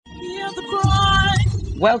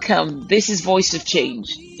Welcome. This is Voice of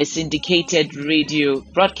Change, a syndicated radio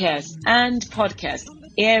broadcast and podcast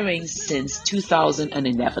airing since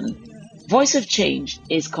 2011. Voice of Change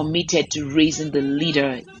is committed to raising the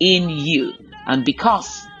leader in you. And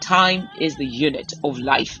because time is the unit of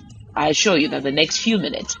life, I assure you that the next few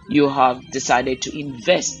minutes you have decided to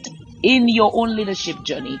invest in your own leadership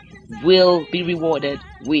journey will be rewarded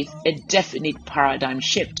with a definite paradigm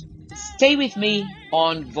shift. Stay with me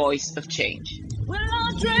on Voice of Change.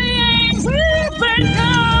 Dreams we've been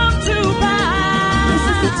come to pass. This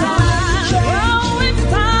is the time. It's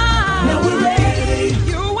time. Now we're ready.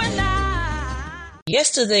 You and I.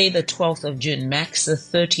 Yesterday, the 12th of June, marks the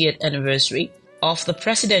 30th anniversary of the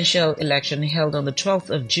presidential election held on the 12th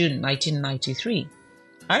of June, 1993.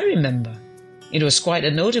 I remember it was quite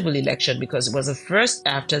a notable election because it was the first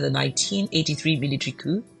after the 1983 military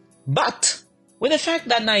coup. But with the fact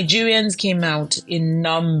that Nigerians came out in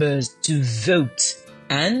numbers to vote,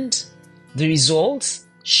 and the results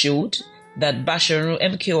showed that Basharu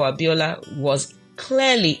Abiola was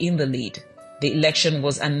clearly in the lead. The election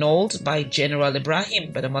was annulled by General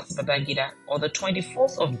Ibrahim Badamasi Babangida on the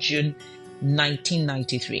 24th of June,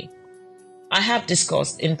 1993. I have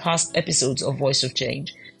discussed in past episodes of Voice of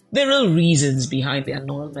Change the real reasons behind the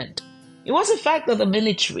annulment. It was the fact that the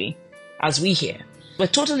military, as we hear, were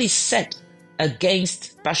totally set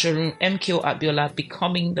against Basharu Abiola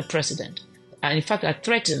becoming the president. And in fact, I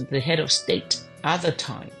threatened the head of state at the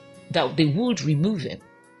time that they would remove him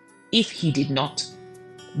if he did not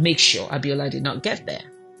make sure Abiola did not get there.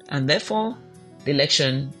 And therefore, the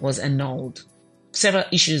election was annulled. Several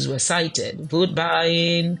issues were cited: vote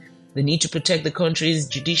buying, the need to protect the country's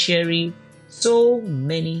judiciary, so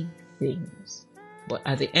many things. But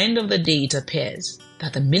at the end of the day, it appears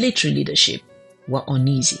that the military leadership were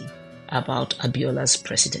uneasy about Abiola's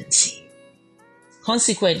presidency.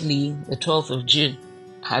 Consequently, the 12th of June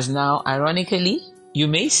has now, ironically, you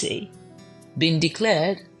may say, been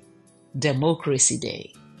declared Democracy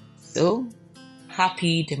Day. So,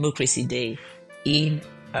 happy Democracy Day in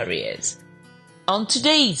arrears. On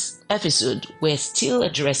today's episode, we're still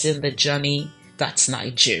addressing the journey that's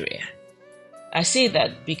Nigeria. I say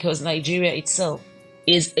that because Nigeria itself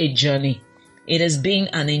is a journey. It has been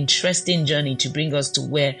an interesting journey to bring us to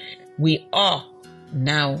where we are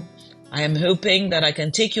now. I am hoping that I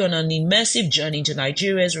can take you on an immersive journey into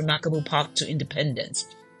Nigeria's remarkable path to independence,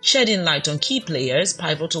 shedding light on key players,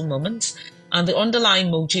 pivotal moments, and the underlying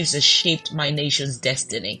motives that shaped my nation's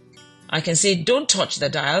destiny. I can say don't touch the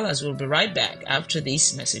dial, as we'll be right back after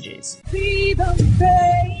these messages.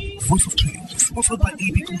 Voice of Change is sponsored by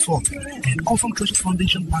AB Consulting and Awesome Treasures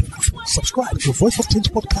Foundation partners. Subscribe to Voice of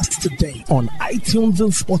Change podcast today on iTunes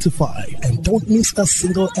and Spotify, and don't miss a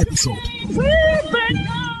single episode.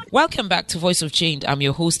 Welcome back to Voice of Change. I'm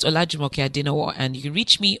your host, Olajumoke Adenowo, and you can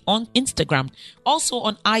reach me on Instagram, also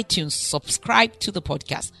on iTunes. Subscribe to the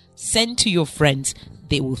podcast. Send to your friends.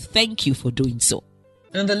 They will thank you for doing so.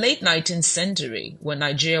 In the late 19th century, when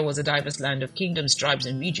Nigeria was a diverse land of kingdoms, tribes,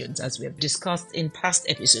 and regions, as we have discussed in past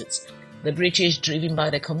episodes, the British, driven by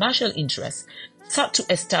their commercial interests, sought to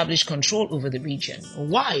establish control over the region.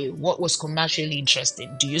 Why? What was commercially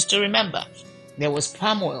interesting? Do you still remember? There was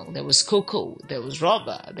palm oil, there was cocoa, there was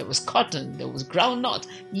rubber, there was cotton, there was groundnut.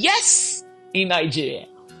 Yes, in Nigeria,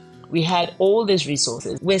 we had all these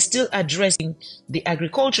resources. We're still addressing the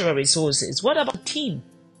agricultural resources. What about tin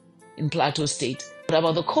in Plateau State? What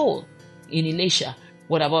about the coal in Elisha?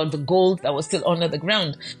 What about the gold that was still under the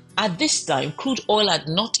ground? At this time, crude oil had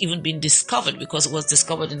not even been discovered because it was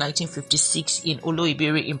discovered in 1956 in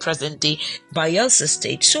Oloibiri in present-day Bayelsa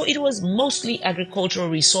State. So it was mostly agricultural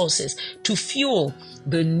resources to fuel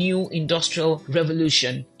the new industrial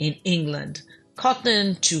revolution in England.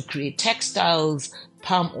 Cotton to create textiles,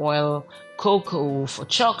 palm oil, cocoa for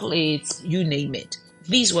chocolates, you name it.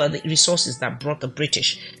 These were the resources that brought the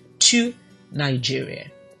British to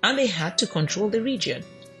Nigeria. And they had to control the region.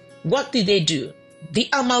 What did they do? The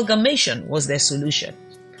amalgamation was their solution.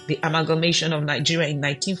 The amalgamation of Nigeria in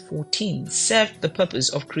 1914 served the purpose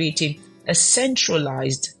of creating a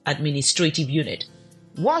centralized administrative unit.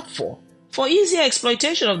 What for? For easier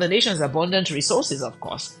exploitation of the nation's abundant resources, of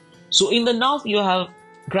course. So in the north, you have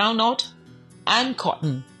groundnut and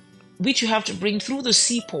cotton, which you have to bring through the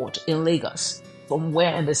seaport in Lagos, from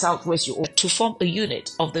where in the southwest you ought to form a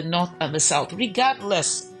unit of the north and the south,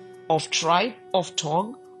 regardless of tribe, of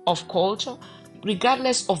tongue, of culture,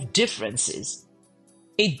 regardless of differences.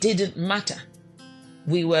 It didn't matter.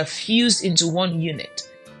 We were fused into one unit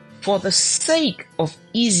for the sake of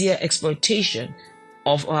easier exploitation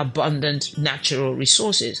of our abundant natural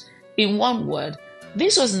resources. In one word,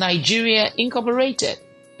 this was Nigeria Incorporated.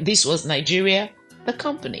 This was Nigeria, the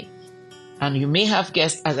company. And you may have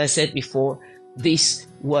guessed, as I said before, this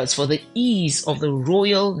was for the ease of the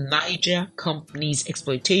Royal Niger Company's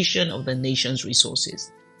exploitation of the nation's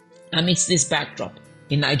resources. Amidst this backdrop,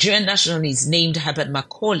 a Nigerian nationalist named Herbert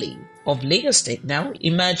Macaulay of Lagos State now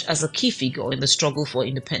emerged as a key figure in the struggle for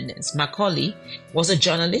independence. Macaulay was a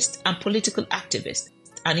journalist and political activist,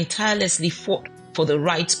 and he tirelessly fought for the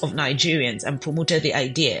rights of Nigerians and promoted the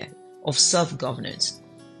idea of self-governance.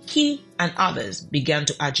 He and others began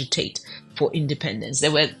to agitate for independence.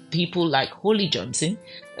 There were people like Holy Johnson,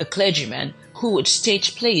 a clergyman who would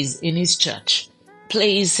stage plays in his church,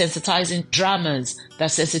 plays sensitizing dramas that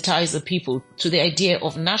sensitize the people to the idea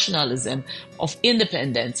of nationalism, of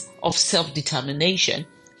independence, of self-determination.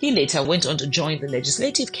 He later went on to join the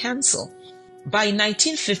Legislative Council. By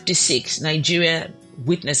 1956, Nigeria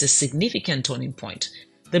witnessed a significant turning point.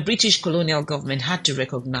 The British colonial government had to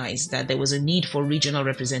recognize that there was a need for regional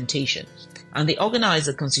representation, and they organized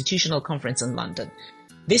a constitutional conference in London.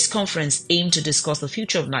 This conference aimed to discuss the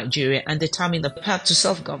future of Nigeria and determine the path to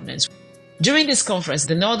self-governance. During this conference,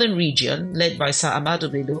 the northern region, led by Sir Ahmadu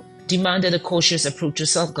Bello, demanded a cautious approach to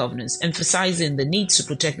self-governance, emphasizing the need to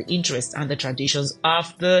protect the interests and the traditions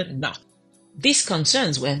of the North. These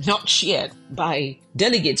concerns were not shared by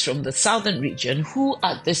delegates from the southern region who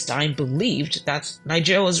at this time believed that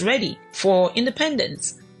Nigeria was ready for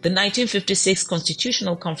independence. The 1956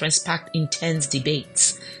 Constitutional Conference sparked intense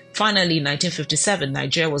debates. Finally, in 1957,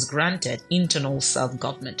 Nigeria was granted internal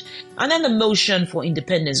self-government. And then the motion for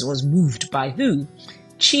independence was moved by who?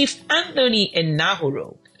 Chief Anthony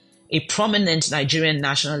Enahoro, a prominent Nigerian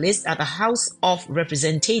nationalist at the House of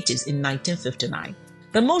Representatives in 1959.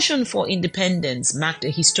 The motion for independence marked a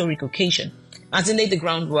historic occasion as it laid the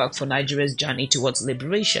groundwork for Nigeria's journey towards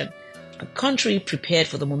liberation. The country prepared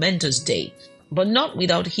for the momentous day, but not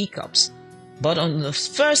without hiccups. But on the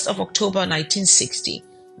 1st of October 1960,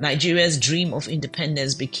 Nigeria's dream of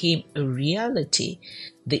independence became a reality.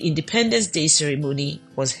 The Independence Day ceremony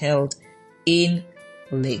was held in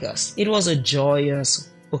Lagos. It was a joyous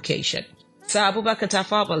occasion. Sir Abubakar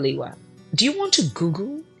Tafawa Balewa, do you want to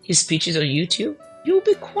Google his speeches on YouTube? You'll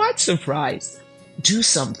be quite surprised. Do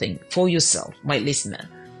something for yourself, my listener.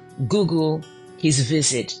 Google his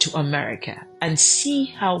visit to America and see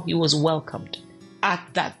how he was welcomed at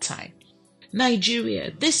that time.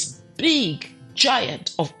 Nigeria, this big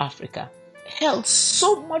giant of Africa, held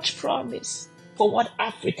so much promise for what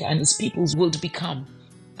Africa and its peoples would become,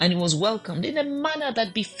 and he was welcomed in a manner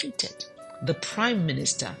that befitted the Prime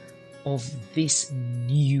Minister of this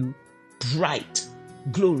new, bright,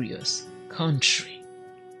 glorious country.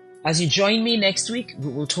 As you join me next week, we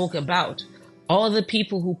will talk about all the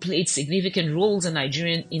people who played significant roles in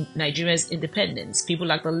Nigeria's independence. People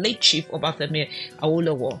like the late Chief Obafemi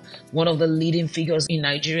Awolowo, one of the leading figures in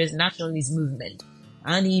Nigeria's nationalist movement.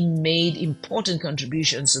 And he made important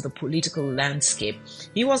contributions to the political landscape.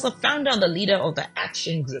 He was the founder and the leader of the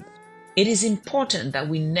Action Group. It is important that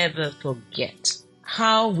we never forget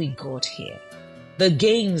how we got here, the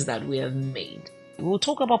gains that we have made. We'll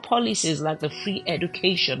talk about policies like the free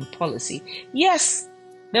education policy. Yes,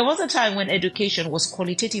 there was a time when education was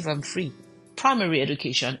qualitative and free, primary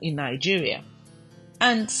education in Nigeria.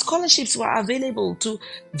 And scholarships were available to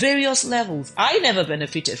various levels. I never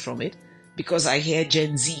benefited from it because I hear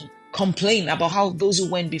Gen Z complain about how those who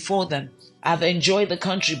went before them have enjoyed the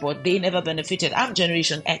country, but they never benefited. I'm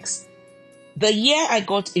Generation X. The year I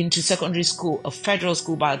got into secondary school, a federal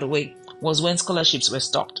school by the way, was when scholarships were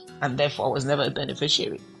stopped, and therefore I was never a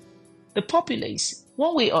beneficiary. The populace,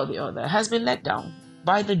 one way or the other, has been let down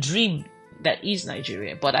by the dream that is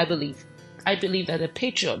Nigeria. But I believe that a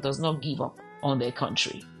patriot does not give up on their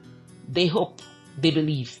country. They hope, they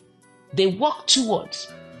believe, they work towards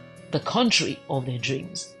the country of their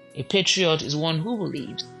dreams. A patriot is one who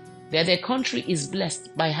believes that their country is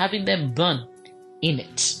blessed by having them born in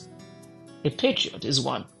it. A patriot is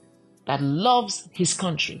one that loves his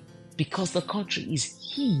country because the country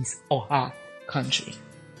is his or her country.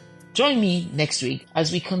 Join me next week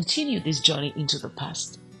as we continue this journey into the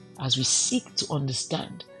past, as we seek to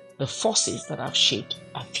understand the forces that have shaped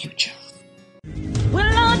our future.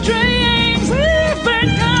 Well, our dreams, we've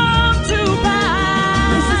been